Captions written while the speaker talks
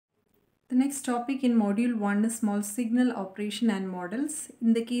The next topic in module 1 is small signal operation and models.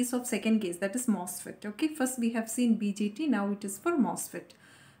 In the case of second case, that is MOSFET. Okay, first we have seen BJT, now it is for MOSFET.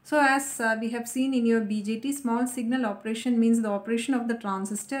 So as we have seen in your BJT, small signal operation means the operation of the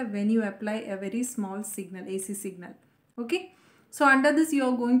transistor when you apply a very small signal, AC signal. Okay, so under this you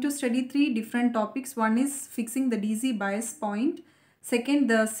are going to study three different topics. One is fixing the DC bias point. Second,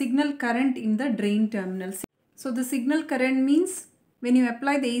 the signal current in the drain terminal. So the signal current means when you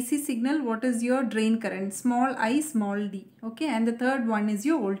apply the AC signal, what is your drain current? Small I, small d. Okay, and the third one is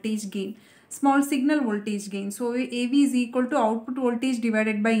your voltage gain. Small signal voltage gain. So AV is equal to output voltage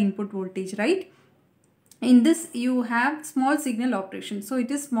divided by input voltage, right? In this you have small signal operation. So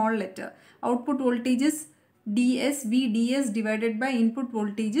it is small letter. Output voltage is ds, VDS divided by input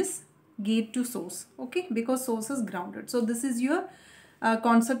voltage is gate to source. Okay, because source is grounded. So this is your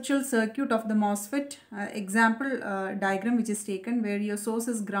conceptual circuit of the MOSFET example diagram which is taken where your source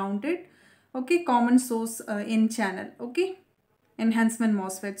is grounded. Okay, common source N channel. Okay, enhancement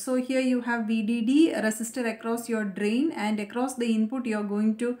MOSFET. So here you have VDD, a resistor across your drain, and across the input you are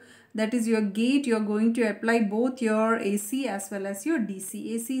going to, that is your gate, you are going to apply both your AC as well as your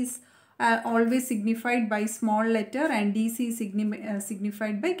DC. AC is always signified by small letter and DC is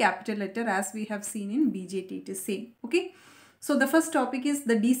signified by capital letter, as we have seen in BJT. It is same. Okay. So the first topic is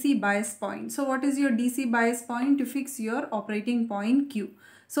the DC bias point. So what is your DC bias point? To fix your operating point Q.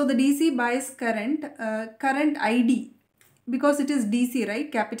 So the DC bias current, current ID, because it is DC,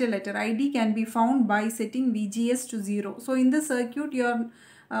 right, capital letter, ID can be found by setting VGS to 0. So in the circuit,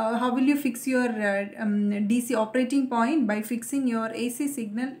 how will you fix your DC operating point? By fixing your AC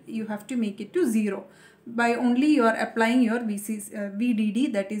signal, you have to make it to 0. By only you are applying your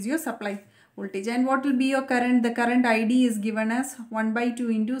VDD, that is your supply voltage. And what will be your current? The current ID is given as 1 by 2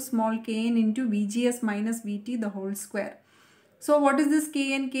 into small kn into VGS minus VT the whole square. So what is this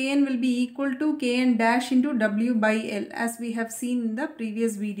Kn? Kn will be equal to Kn dash into W by L, as we have seen in the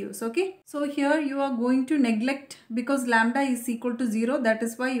previous videos. Okay. So here you are going to neglect, because lambda is equal to 0. That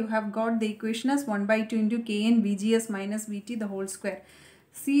is why you have got the equation as 1 by 2 into Kn VGS minus VT the whole square.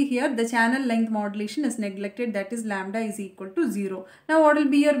 See here, the channel length modulation is neglected, that is lambda is equal to 0. Now what will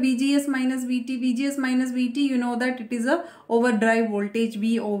be your VGS minus VT? VGS minus VT, you know that it is a overdrive voltage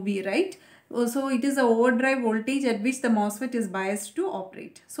VOV, right? So it is a overdrive voltage at which the MOSFET is biased to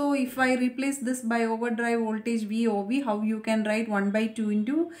operate. So if I replace this by overdrive voltage VOV, how you can write 1 by 2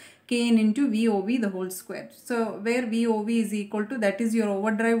 into Kn into VOV the whole square. So where VOV is equal to, that is your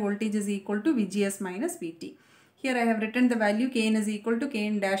overdrive voltage is equal to VGS minus VT. Here I have written the value Kn is equal to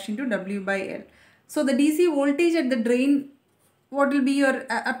Kn dash into W by L. So the DC voltage at the drain, what will be your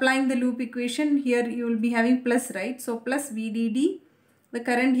applying the loop equation? Here you will be having plus, right? So plus VDD, the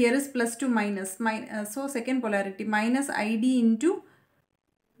current here is plus to minus. So second polarity, minus ID into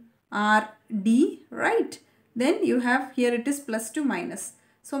RD, right? Then you have here it is plus to minus.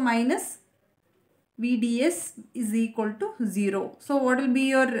 So minus VDS is equal to 0. So what will be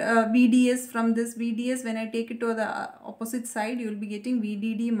your VDS from this? VDS, when I take it to the opposite side, you will be getting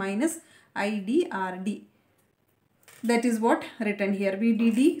VDD minus IDRD. That is what written here,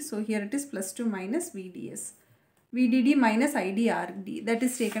 VDD. So here it is plus to minus VDS. VDD minus IDRD. That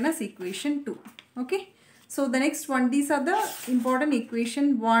is taken as equation 2. Okay. So the next one, these are the important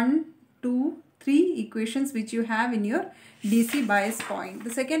equation 1, 2, 3 equations which you have in your DC bias point. The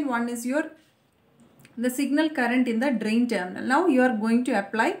second one is your the signal current in the drain terminal. Now you are going to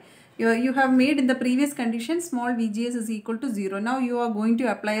apply, you have made in the previous condition small VGS is equal to 0. Now you are going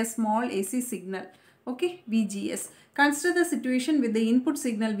to apply a small AC signal. Okay, VGS. Consider the situation with the input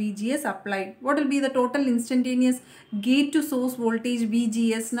signal VGS applied. What will be the total instantaneous gate to source voltage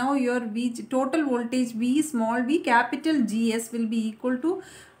VGS? Now your total voltage V small v capital GS will be equal to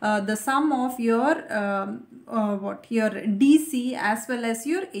the sum of your your DC as well as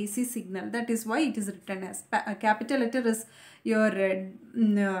your AC signal. That is why it is written as capital letter is your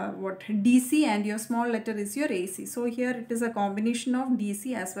DC and your small letter is your AC. So here it is a combination of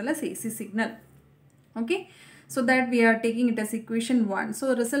DC as well as AC signal. Okay. So that we are taking it as equation 1.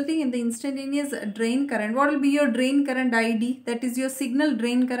 So resulting in the instantaneous drain current, what will be your drain current ID? That is your signal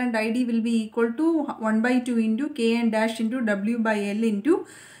drain current ID will be equal to 1 by 2 into Kn dash into W by L into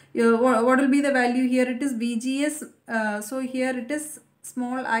what will be the value here? It is VGS. So here it is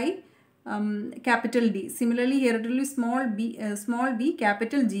small I capital D. Similarly here it will be small b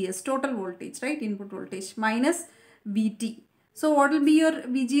capital GS, total voltage, right, input voltage, minus VT. So what will be your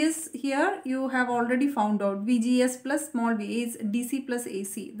VGS here? You have already found out VGS plus small v is DC plus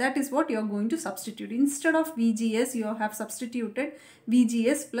AC. That is what you are going to substitute. Instead of VGS, you have substituted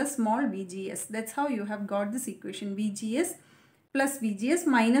VGS plus small VGS. That's how you have got this equation, VGS plus VGS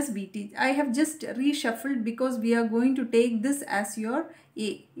minus VT. I have just reshuffled because we are going to take this as your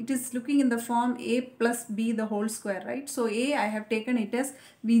A. It is looking in the form A plus B the whole square, right? So A, I have taken it as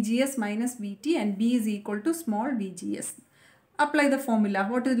VGS minus VT and B is equal to small VGS. Apply the formula.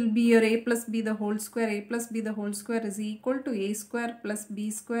 What will be your A plus B the whole square? A plus B the whole square is equal to A square plus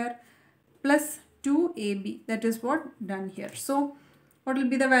B square plus 2AB. That is what done here. So what will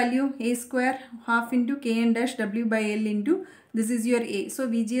be the value? A square half into Kn dash W by L into, this is your A. So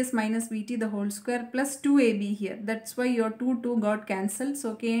VGS minus VT the whole square plus 2AB here. That's why your 2 got cancelled.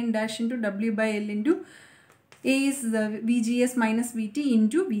 So Kn dash into W by L into A is the VGS minus VT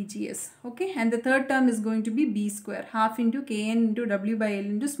into VGS. Okay. And the third term is going to be B square half into Kn into W by L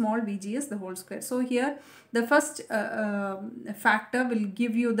into small VGS the whole square. So here the first factor will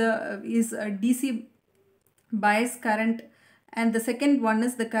give you the is a DC bias current, and the second one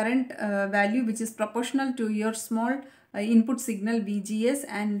is the current value which is proportional to your small input signal VGS,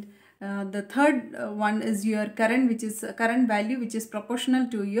 and the third one is your current, which is current value which is proportional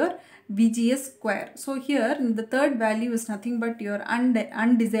to your VGS square. So here the third value is nothing but your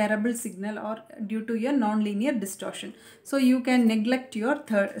undesirable signal or due to your nonlinear distortion. So you can neglect your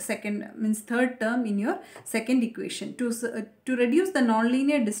third term in your second equation. To reduce the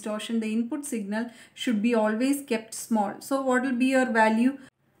nonlinear distortion, the input signal should be always kept small. So what will be your value?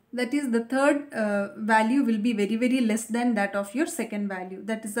 That is, the third value will be very less than that of your second value.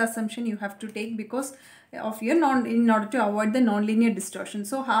 That is the assumption you have to take because of your in order to avoid the nonlinear distortion.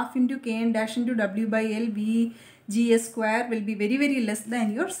 So half into Kn dash into W by L VGS square will be very less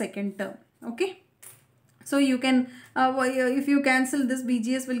than your second term. Okay. So you can, if you cancel this,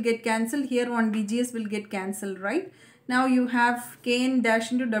 VGS will get cancelled. Here one VGS will get cancelled, right? Now you have Kn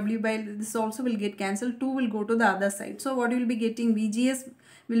dash into W by L, this also will get cancelled. 2 will go to the other side. So what you will be getting, VGS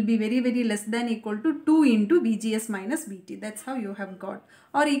will be very less than equal to 2 into VGS minus VT. That's how you have got.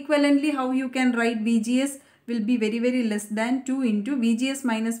 Or equivalently, how you can write VGS will be very less than 2 into VGS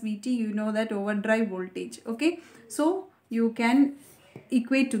minus VT. You know that overdrive voltage. Okay. So you can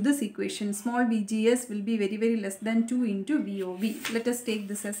equate to this equation. Small VGS will be very less than 2 into VOV. Let us take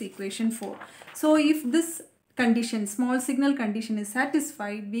this as equation 4. So if this condition, small signal condition, is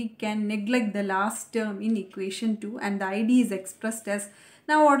satisfied, we can neglect the last term in equation 2 and the ID is expressed as,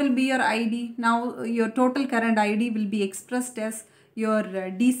 now what will be your ID? Now your total current ID will be expressed as your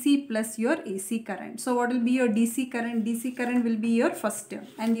DC plus your AC current. So what will be your DC current? DC current will be your first term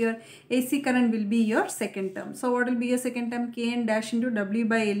and your AC current will be your second term. So what will be your second term? Kn dash into W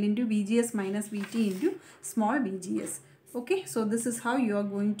by L into VGS minus VT into small VGS. Okay, so this is how you are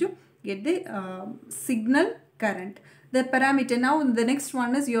going to get the signal current. The parameter, now the next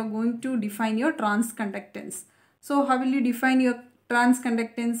one is you are going to define your transconductance. So how will you define your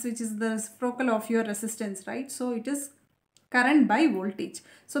transconductance, which is the reciprocal of your resistance, right? So it is current by voltage.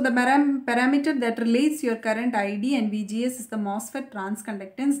 So the parameter that relates your current ID and VGS is the MOSFET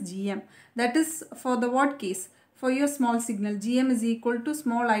transconductance GM. That is for the what case? For your small signal, GM is equal to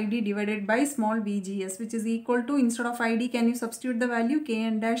small ID divided by small VGS, which is equal to, instead of ID, can you substitute the value?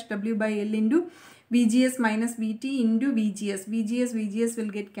 Kn dash W by L into VGS minus VT into VGS. VGS will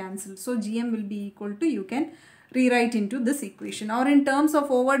get cancelled. So GM will be equal to, you can rewrite into this equation, or in terms of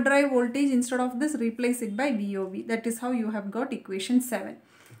overdrive voltage, instead of this, replace it by VOV. That is how you have got equation 7.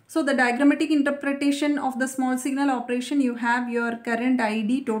 So the diagrammatic interpretation of the small signal operation, you have your current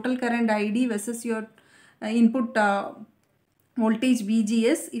ID, total current ID versus your input voltage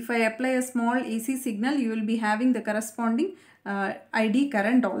VGS. If I apply a small AC signal, you will be having the corresponding ID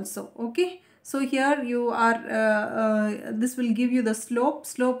current also. Okay. So here you are, this will give you the slope.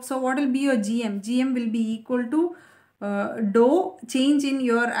 So what will be your GM? GM will be equal to dou change in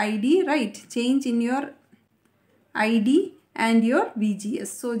your ID, right? Change in your ID and your VGS.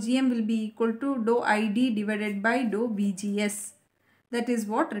 So GM will be equal to dou ID divided by dou VGS. That is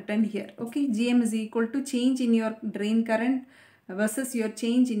what written here. Okay. GM is equal to change in your drain current versus your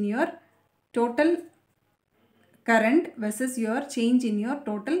change in your total current versus your change in your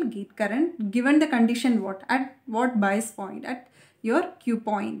total gate current, given the condition what? At what bias point? At your Q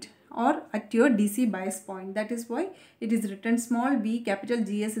point or at your DC bias point. That is why it is written small v capital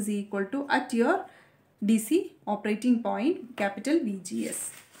GS is equal to at your DC operating point capital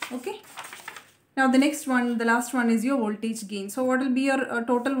VGS. Okay. Now the next one, the last one is your voltage gain. So what will be your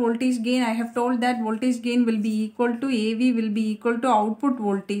total voltage gain? I have told that voltage gain will be equal to AV will be equal to output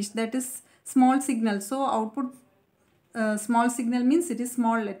voltage, that is small signal. So output small signal means it is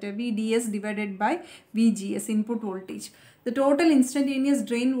small letter VDS divided by VGS, input voltage. The total instantaneous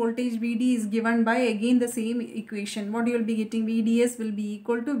drain voltage VD is given by again the same equation. What you will be getting? VDS will be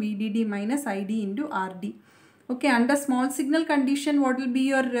equal to VDD minus ID into RD. Okay, under small signal condition, what will be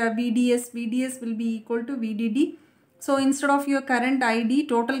your VDS? VDS will be equal to VDD. So instead of your current ID,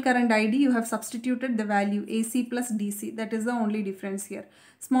 total current ID, you have substituted the value AC plus DC. That is the only difference here.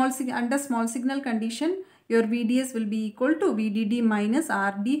 Under small signal condition, your VDS will be equal to VDD minus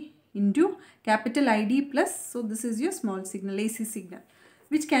RD into capital ID plus, so this is your small signal, AC signal,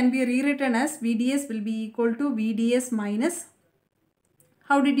 which can be rewritten as VDS will be equal to VDS minus,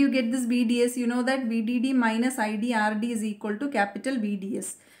 how did you get this VDS? You know that VDD minus IDRD is equal to capital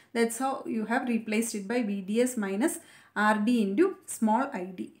VDS. That's how you have replaced it by VDS minus RD into small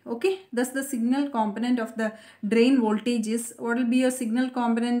id. Okay, thus the signal component of the drain voltage is, what will be your signal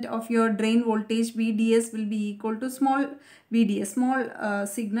component of your drain voltage? VDS will be equal to small VDS, small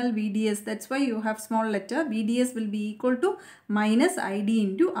signal VDS. That's why you have small letter. VDS will be equal to minus id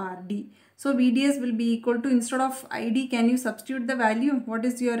into RD. So VDS will be equal to, instead of ID, can you substitute the value? What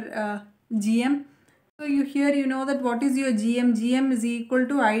is your GM? So here you know that what is your GM? GM is equal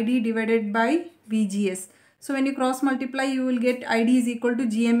to ID divided by VGS. So when you cross multiply, you will get ID is equal to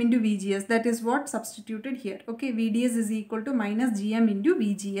GM into VGS. That is what substituted here. Okay, VDS is equal to minus GM into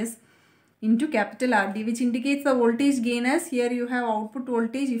VGS into capital RD, which indicates the voltage gain as, here you have output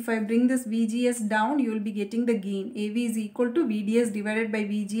voltage. If I bring this VGS down, you will be getting the gain. AV is equal to VDS divided by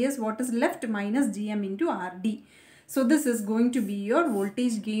VGS. What is left? Minus GM into RD. So this is going to be your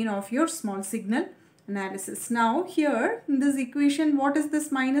voltage gain of your small signal analysis. Now here in this equation, what is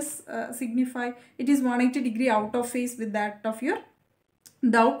this minus signify? It is 180 degree out of phase with that of your,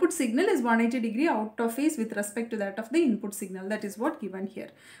 the output signal is 180 degree out of phase with respect to that of the input signal. That is what given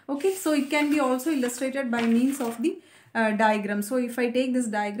here. Okay, so it can be also illustrated by means of the diagram. So if I take this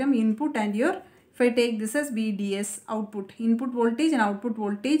diagram, input and your, if I take this as VDS, output, input voltage and output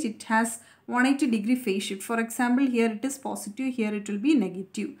voltage, it has 180 degree phase shift. For example, here it is positive, here it will be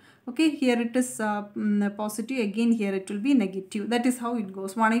negative. Okay, here it is positive, again here it will be negative. That is how it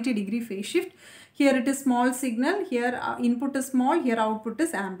goes, 180 degree phase shift. Here it is small signal, here input is small, here output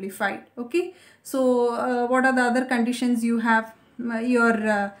is amplified. Okay, so what are the other conditions you have?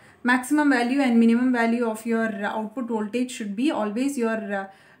 Your maximum value and minimum value of your output voltage should be always your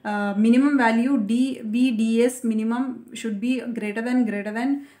minimum value VDS minimum should be greater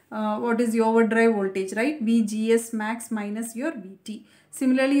than what is your overdrive voltage, right? VGS max minus your VT.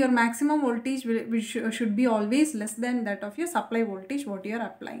 Similarly, your maximum voltage should be always less than that of your supply voltage what you are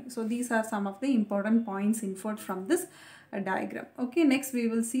applying. So these are some of the important points inferred from this diagram. Okay, next we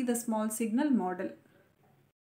will see the small signal model.